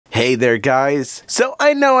Hey there guys! So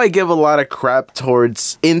I know I give a lot of crap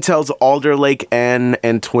towards Intel's Alder Lake N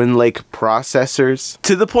and Twin Lake processors,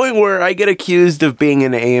 to the point where I get accused of being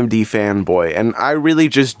an AMD fanboy, and I really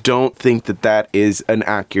just don't think that that is an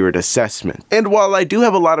accurate assessment. And while I do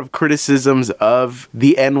have a lot of criticisms of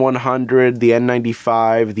the N100, the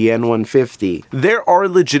N95, the N150, there are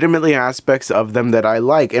legitimately aspects of them that I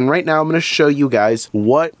like, and right now I'm going to show you guys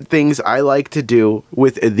what things I like to do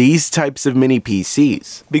with these types of mini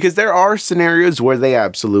PCs. Because there are scenarios where they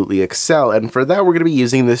absolutely excel, and for that we're going to be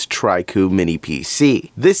using this Trycoo Mini PC.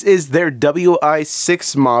 This is their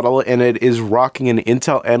WI6 model, and it is rocking an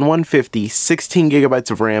Intel N150, 16GB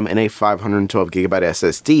of RAM, and a 512GB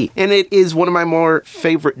SSD. And it is one of my more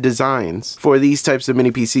favorite designs for these types of mini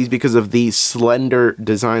PCs because of the slender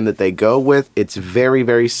design that they go with. It's very,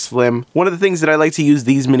 very slim. One of the things that I like to use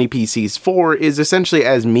these mini PCs for is essentially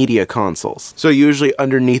as media consoles. So usually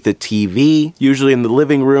underneath a TV, usually in the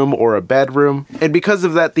living room or a bedroom, and because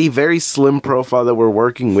of that, the very slim profile that we're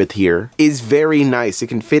working with here is very nice. It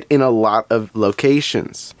can fit in a lot of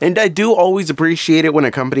locations, and I do always appreciate it when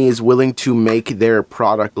a company is willing to make their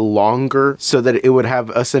product longer so that it would have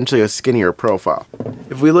essentially a skinnier profile.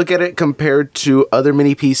 If we look at it compared to other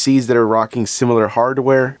mini PCs that are rocking similar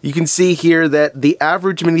hardware, you can see here that the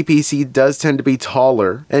average mini PC does tend to be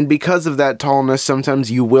taller, and because of that tallness, sometimes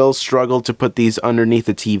you will struggle to put these underneath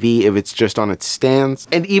the TV if it's just on its stands.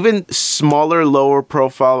 And even smaller, lower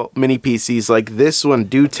profile mini PCs like this one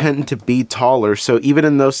do tend to be taller, so even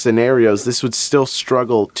in those scenarios, this would still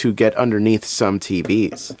struggle to get underneath some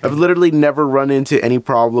TVs. I've literally never run into any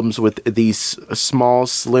problems with these small,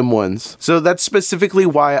 slim ones, so that's specifically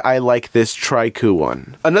why I like this Trycoo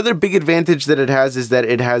one. Another big advantage that it has is that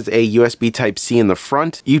it has a USB Type-C in the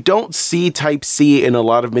front. You don't see Type-C in a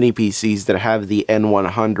lot of mini PCs that have the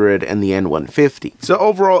N100 and the N150. So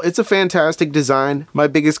overall, it's a fantastic design. My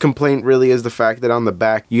biggest complaint really is the fact that on the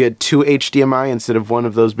back you had two HDMI instead of one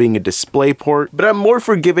of those being a display port, but I'm more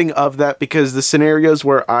forgiving of that because the scenarios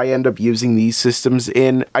where I end up using these systems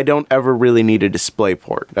in, I don't ever really need a display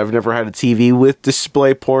port. I've never had a TV with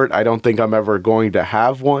display port. I don't think I'm ever going to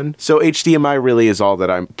have one, so HDMI really is all that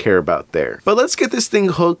I care about there. But let's get this thing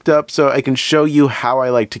hooked up so I can show you how I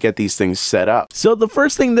like to get these things set up. So the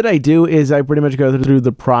first thing that I do is I pretty much go through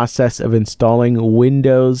the process of installing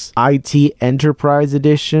Windows IT Enterprise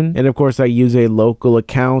Edition, and of course I use a local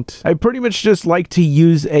account. I pretty much just like to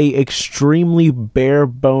use a extremely bare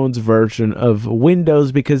bones version of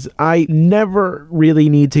Windows because I never really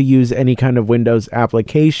need to use any kind of Windows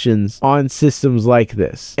applications on systems like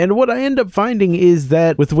this. And what I end up finding is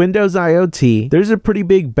that with Windows IoT, there's a pretty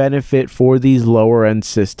big benefit for these lower end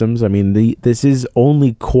systems. I mean, this is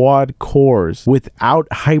only quad cores without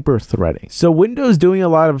hyper-threading. So Windows doing a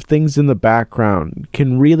lot of things in the background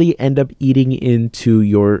can really end up eating into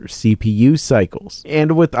your CPU cycles.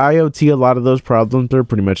 And with IoT, a lot of those problems are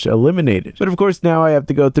pretty much eliminated. But of course, now I have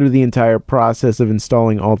to go through the entire process of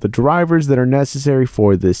installing all the drivers that are necessary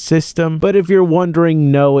for this system. But if you're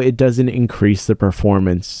wondering, no, it doesn't increase the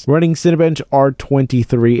performance. Running Cinebench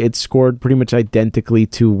R23, it scored pretty much identically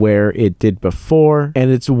to where it did before,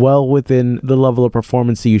 and it's well within the level of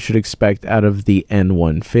performance that you should expect out of the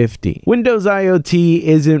N150. Windows IoT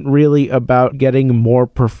isn't really about getting more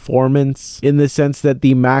performance in the sense that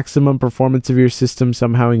the maximum performance of your system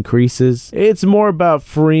somehow increases. It's more about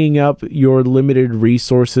freeing up your limited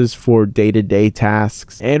resources for day-to-day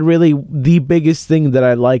tasks. And really, the biggest thing that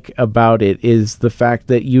I like about it is the fact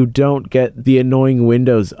that you don't get the annoying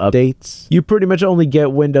Windows updates. You pretty much only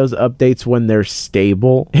get Windows updates when they're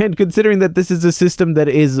stable. And considering that this is a system that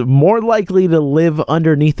is more likely to live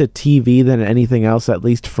underneath a TV than anything else, at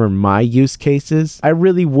least for my use cases, I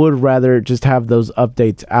really would rather just have those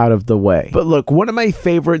updates out of the way. But look, one of my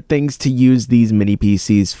favorite things to use these mini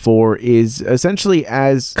PCs for is essentially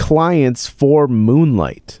as clients for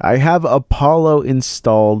Moonlight. I have Apollo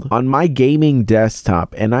installed on my gaming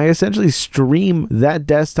desktop, and I essentially stream that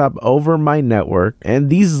desktop over my network, and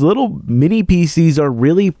these little mini PCs are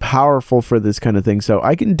really powerful for this kind of thing. So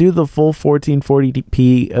I can do the full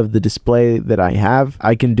 1440p of the display that I have.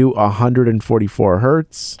 I can do 144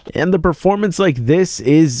 hertz, and the performance like this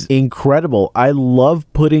is incredible. I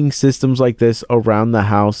love putting systems like this around the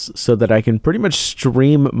house so that I can pretty much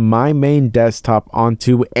stream my main desktop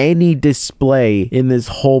onto any display in this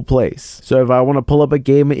whole place. So if I want to pull up a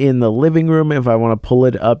game in the living room, if I want to pull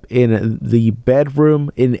it up in the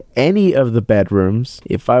bedroom, in any of the bedrooms,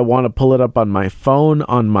 if I want to pull it up on my phone,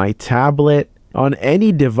 on my tablet, on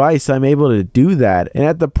any device, I'm able to do that. And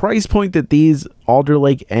at the price point that these Alder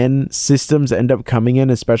Lake N systems end up coming in,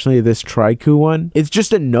 especially this Trycoo one, it's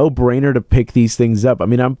just a no-brainer to pick these things up. I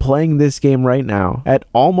mean, I'm playing this game right now at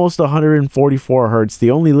almost 144 hertz.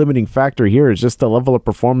 The only limiting factor here is just the level of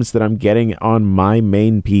performance that I'm getting on my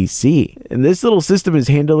main PC. And this little system is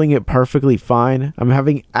handling it perfectly fine. I'm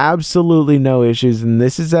having absolutely no issues, and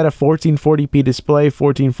this is at a 1440p display,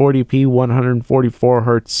 1440p 144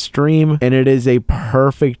 hertz stream, and it is a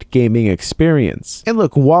perfect gaming experience. And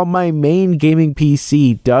look, while my main gaming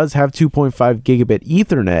PC does have 2.5 gigabit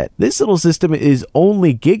Ethernet, this little system is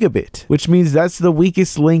only gigabit, which means that's the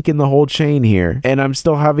weakest link in the whole chain here, and I'm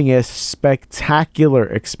still having a spectacular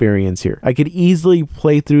experience here. I could easily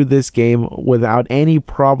play through this game without any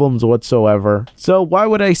problems whatsoever. So why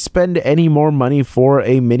would I spend any more money for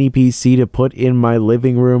a mini PC to put in my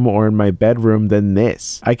living room or in my bedroom than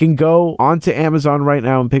this? I can go onto Amazon right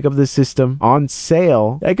now and pick up this system on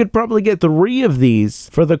sale. I could probably get 3 of these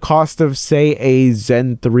for the cost of, say, a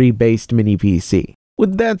Zen 3 based mini PC.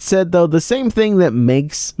 With that said, though, the same thing that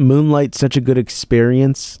makes Moonlight such a good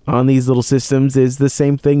experience on these little systems is the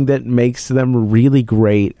same thing that makes them really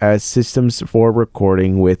great as systems for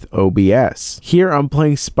recording with OBS. Here I'm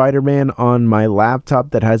playing Spider-Man on my laptop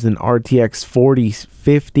that has an RTX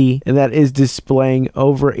 4050, and that is displaying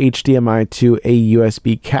over HDMI to a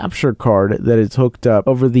USB capture card that is hooked up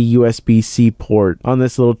over the USB-C port on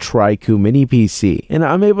this little Trycoo mini PC. And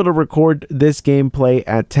I'm able to record this gameplay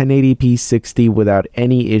at 1080p 60 without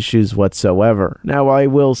any issues whatsoever. Now, I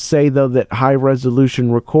will say though that high resolution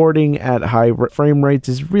recording at high frame rates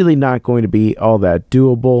is really not going to be all that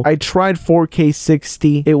doable. I tried 4K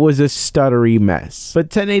 60, it was a stuttery mess, but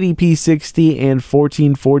 1080p 60 and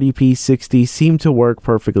 1440p 60 seem to work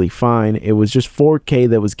perfectly fine. It was just 4K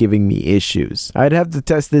that was giving me issues. I'd have to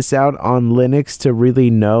test this out on Linux to really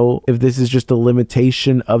know if this is just a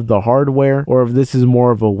limitation of the hardware or if this is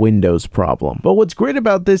more of a Windows problem. But what's great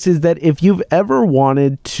about this is that if you've ever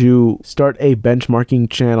wanted to start a benchmarking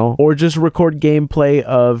channel or just record gameplay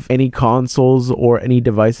of any consoles or any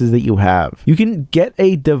devices that you have, you can get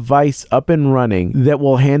a device up and running that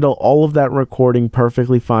will handle all of that recording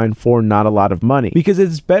perfectly fine for not a lot of money, because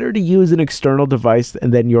it's better to use an external device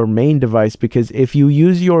than your main device, because if you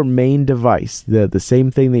use your main device, the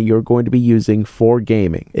same thing that you're going to be using for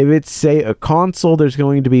gaming, if it's, say, a console, there's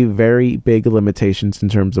going to be very big limitations in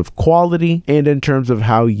terms of quality and in terms of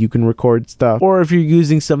how you can record stuff. Or if you're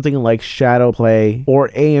using something like Shadowplay or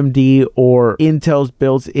AMD or Intel's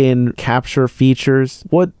built-in capture features,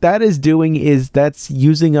 what that is doing is that's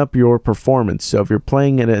using up your performance. So if you're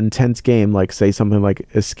playing an intense game, like say something like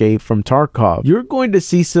Escape from Tarkov, you're going to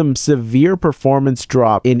see some severe performance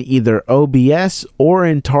drop in either OBS or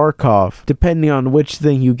in Tarkov, depending on which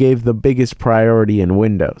thing you gave the biggest priority in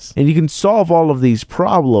Windows. And you can solve all of these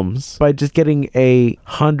problems by just getting a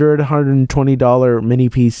 $120 mini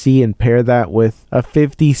PC and pair that with a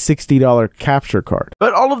 $50, $60 capture card.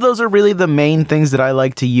 But all of those are really the main things that I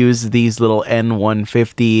like to use these little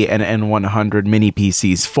N150 and N100 mini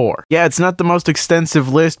PCs for. Yeah, it's not the most extensive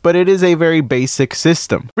list, but it is a very basic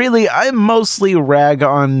system. Really, I mostly rag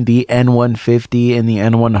on the N150 and the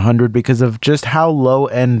N100 because of just how low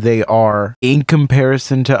end they are in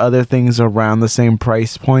comparison to other things around the same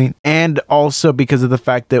price point, and also because of the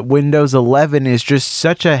fact that Windows 11 is just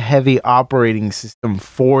such a heavy operating system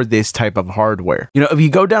for this type of hardware. You know, if you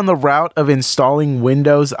go down the route of installing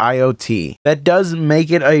Windows IoT, that does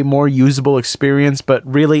make it a more usable experience, but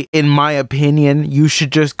really, in my opinion, you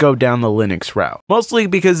should just go down the Linux route. Mostly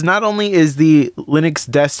because not only is the Linux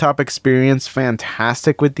desktop experience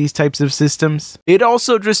fantastic with these types of systems, it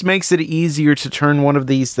also just makes it easier to turn one of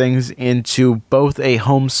these things into both a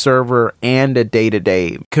home server and a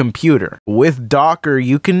day-to-day computer. With Docker,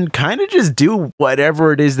 you can kind of just do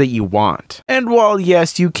whatever it is that you want. And while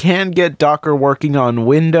yes, you can get Docker working on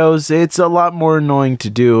Windows, it's a lot more annoying to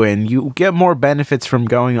do, and you get more benefits from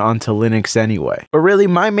going onto Linux anyway. But really,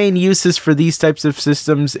 my main uses for these types of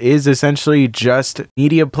systems is essentially just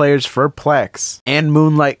media players for Plex and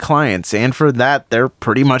Moonlight clients, and for that, they're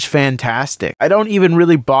pretty much fantastic. I don't even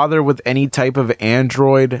really bother with any type of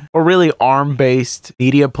Android or really ARM-based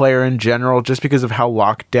media player in general, just because of how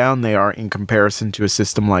locked down they are in comparison to a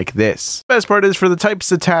system like this. Best part is, for the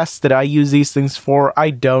types of tasks that I use these things for, I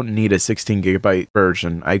don't need a 16GB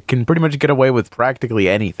version. I can pretty much get away with practically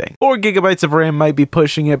anything. 4GB of RAM might be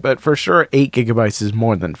pushing it, but for sure 8GB is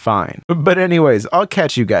more than fine. But anyways, I'll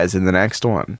catch you guys in the next one.